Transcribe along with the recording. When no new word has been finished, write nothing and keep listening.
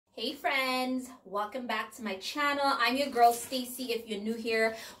Hey friends, welcome back to my channel. I'm your girl Stacy. If you're new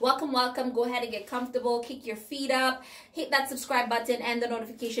here, welcome. Go ahead and get comfortable, kick your feet up, hit that subscribe button and the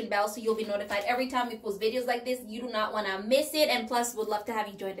notification bell so you'll be notified every time we post videos like this. You do not want to miss it, and plus would love to have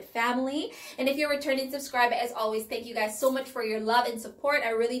you join the family. And if you're a returning subscriber, as always, thank you guys so much for your love and support.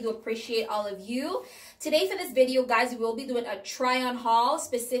 I really do appreciate all of you. Today for this video, guys, we will be doing a try on haul,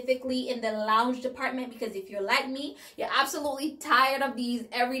 specifically in the lounge department, because if you're like me, you're absolutely tired of these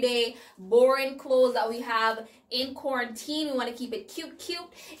everyday boring clothes that we have in quarantine. We want to keep it cute.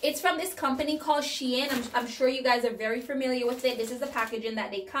 It's from this company called SHEIN. I'm sure you guys are very familiar with it. This is the packaging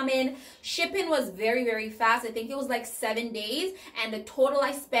that they come in. Shipping was very fast. I think it was like 7 days, and the total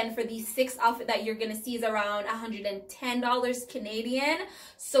I spent for these 6 outfits that you're gonna see is around $110 Canadian.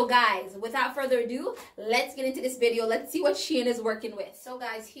 So guys, without further ado, let's get into this video. Let's see what SHEIN is working with. So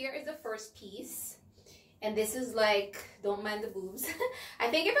guys, here is the first piece. And this is like, don't mind the boobs. I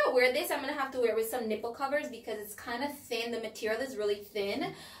think if I wear this, I'm going to have to wear it with some nipple covers because it's kind of thin. The material is really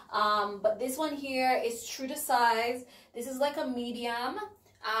thin. But this one here is true to size. This is like a medium.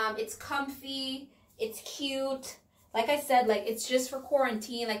 It's comfy. It's cute. Like I said, like it's just for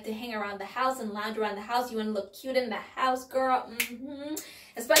quarantine, like to hang around the house and lounge around the house. You want to look cute in the house, girl.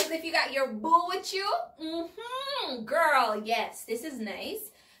 Especially if you got your boo with you. Girl, yes. This is nice.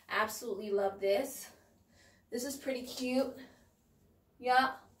 Absolutely love this. This is pretty cute. Yeah,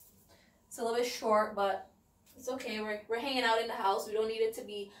 it's a little bit short, but it's okay. We're hanging out in the house. We don't need it to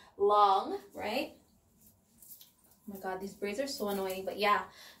be long, right? Oh my God, these braids are so annoying. But yeah,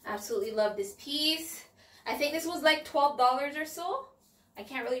 absolutely love this piece. I think this was like $12 or so. I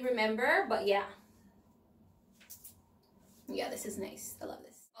can't really remember, but yeah. Yeah, this is nice. I love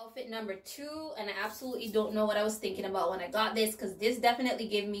this. Outfit number 2, and I absolutely don't know what I was thinking about when I got this, because this definitely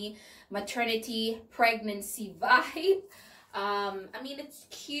gave me maternity, pregnancy vibe. I mean, it's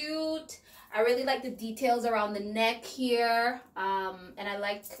cute. I really like the details around the neck here, and I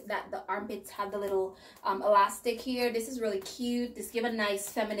like that the armpits have the little elastic here. This is really cute. This gives a nice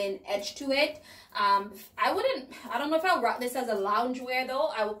feminine edge to it. I don't know if I'll rock this as a loungewear though.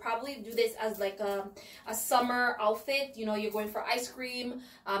 I will probably do this as like a summer outfit. You know, you're going for ice cream,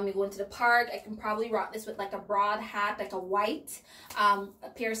 you're going to the park. I can probably rock this with like a broad hat, like a white, a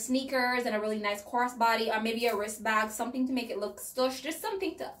pair of sneakers and a really nice crossbody, or maybe a wrist bag, something to make it look stush, just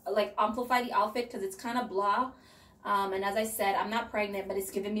something to like amplify the outfit because it's kind of blah. And as I said, I'm not pregnant, but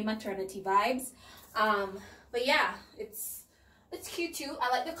it's giving me maternity vibes. But yeah, it's cute too. I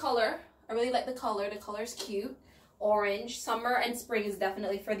like the color. I really like the color. The color is cute. Orange. Summer and spring is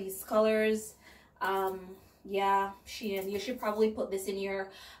definitely for these colors. Yeah, SHEIN. You should probably put this in your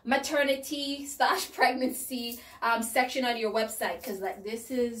maternity / pregnancy section on your website, because like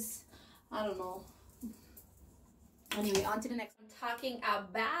this is, I don't know. Anyway, on to the next one. I'm talking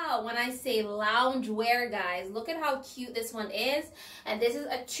about when I say lounge wear, guys. Look at how cute this one is. And this is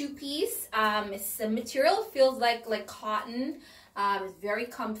a 2-piece. It's the material feels like cotton. It's very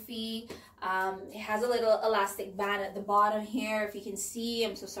comfy. It has a little elastic band at the bottom here, if you can see.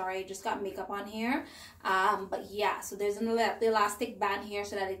 I'm so sorry, I just got makeup on here. But yeah, so there's an elastic band here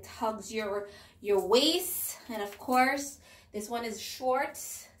so that it hugs your waist. And of course, this one is short.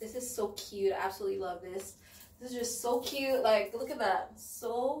 This is so cute. I absolutely love this. This is just so cute. Like, look at that.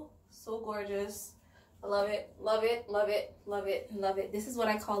 So gorgeous. I love it. Love it. This is what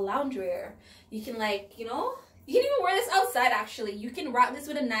I call loungewear. You can, like, you know, you can even wear this outside, actually. You can rock this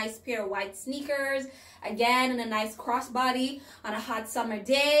with a nice pair of white sneakers, again, and a nice crossbody on a hot summer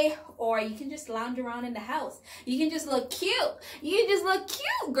day, or you can just lounge around in the house. You can just look cute. You can just look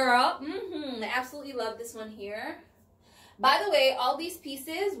cute, girl. I absolutely love this one here. By the way, all these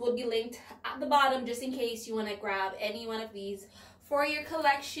pieces will be linked at the bottom just in case you want to grab any one of these for your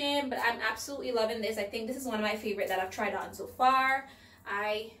collection. But I'm absolutely loving this. I think this is one of my favorite that I've tried on so far.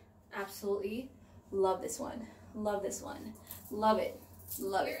 I absolutely love this one. Love this one. Love it.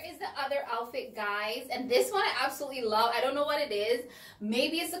 Love it. Here is the other outfit, guys. And this one I absolutely love. I don't know what it is.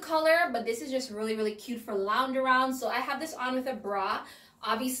 Maybe it's the color, but this is just really cute for lounge around. So I have this on with a bra.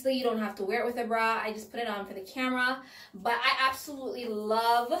 Obviously, you don't have to wear it with a bra. I just put it on for the camera. But I absolutely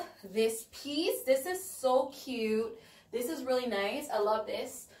love this piece. This is so cute. This is really nice. I love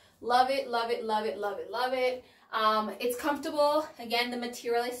this. Love it. It's comfortable. Again, the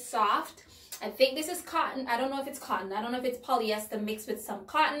material is soft. I think this is cotton. I don't know if it's cotton. I don't know if it's polyester mixed with some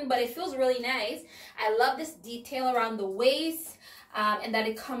cotton, but it feels really nice. I love this detail around the waist, and that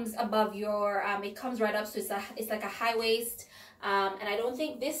it comes above your, it comes right up, so it's like a high waist. And I don't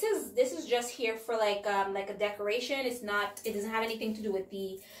think this is just here for like a decoration. It doesn't have anything to do with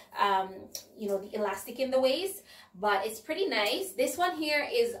the you know, the elastic in the waist, but it's pretty nice. This one here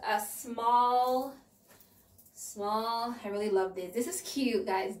is a small. I really love this. This is cute,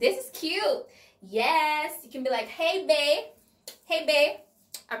 guys. This is cute. Yes, you can be like, hey babe,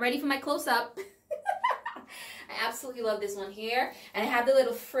 I'm ready for my close-up. I absolutely love this one here, and I have the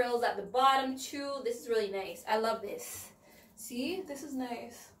little frills at the bottom too. This is really nice. I love this. See, this is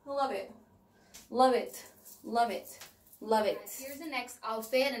nice. I love it. Love it. Love it. Love it. Here's the next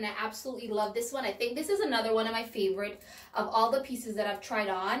outfit, and I absolutely love this one. I think this is another one of my favorite of all the pieces that I've tried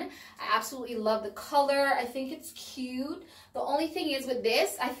on. I absolutely love the color. I think it's cute. The only thing is with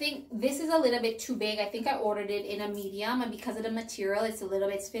this, I think this is a little bit too big. I think I ordered it in a medium, and because of the material,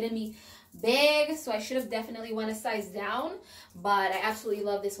 it's fitting me big, so I should have definitely went a size down. But I absolutely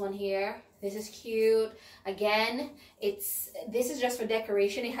love this one here. This is cute. Again, this is just for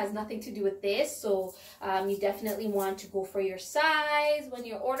decoration. It has nothing to do with this, so you definitely want to go for your size when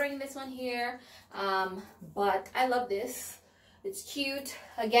you're ordering this one here. But I love this. It's cute.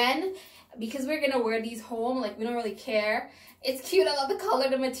 Again, because we're gonna wear these home, like we don't really care. It's cute. I love the color.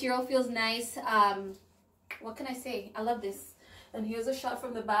 The material feels nice. What can I say? I love this. And here's a shot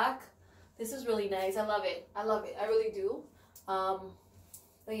from the back. This is really nice. I love it. I love it. I really do.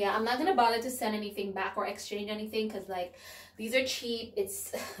 But yeah, I'm not gonna bother to send anything back or exchange anything, because like these are cheap.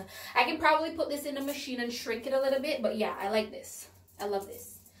 It's I can probably put this in the machine and shrink it a little bit, but yeah, I like this. I love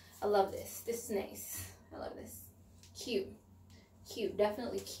this. I love this. This is nice. I love this. Cute. Cute.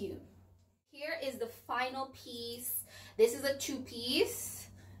 Definitely cute. Here is the final piece. This is a two-piece.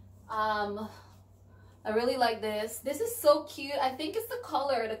 I really like this. This is so cute. I think it's the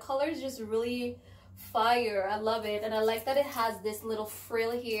color. The color is just really fire. I love it. And I like that it has this little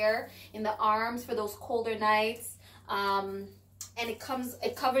frill here in the arms for those colder nights. And it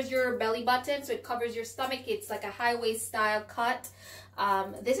covers your belly button, so it covers your stomach. It's like a high waist style cut.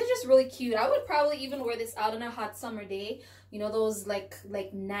 This is just really cute. I would probably even wear this out on a hot summer day. You know, those like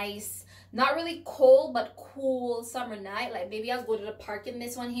nice, not really cold but cool summer night. Like maybe I'll go to the park in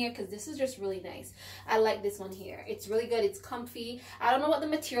this one here, because this is just really nice. I like this one here. It's really good. It's comfy. I don't know what the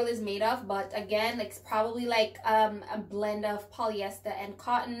material is made of, but again, like, it's probably like a blend of polyester and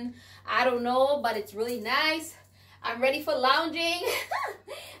cotton. I don't know, but it's really nice. I'm ready for lounging.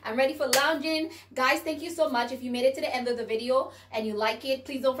 I'm ready for lounging. Guys, thank you so much. If you made it to the end of the video and you like it,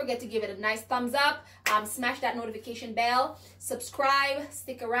 please don't forget to give it a nice thumbs up. Smash that notification bell. Subscribe.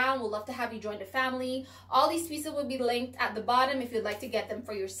 Stick around. We'd love to have you join the family. All these pieces will be linked at the bottom if you'd like to get them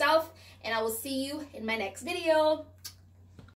for yourself. And I will see you in my next video.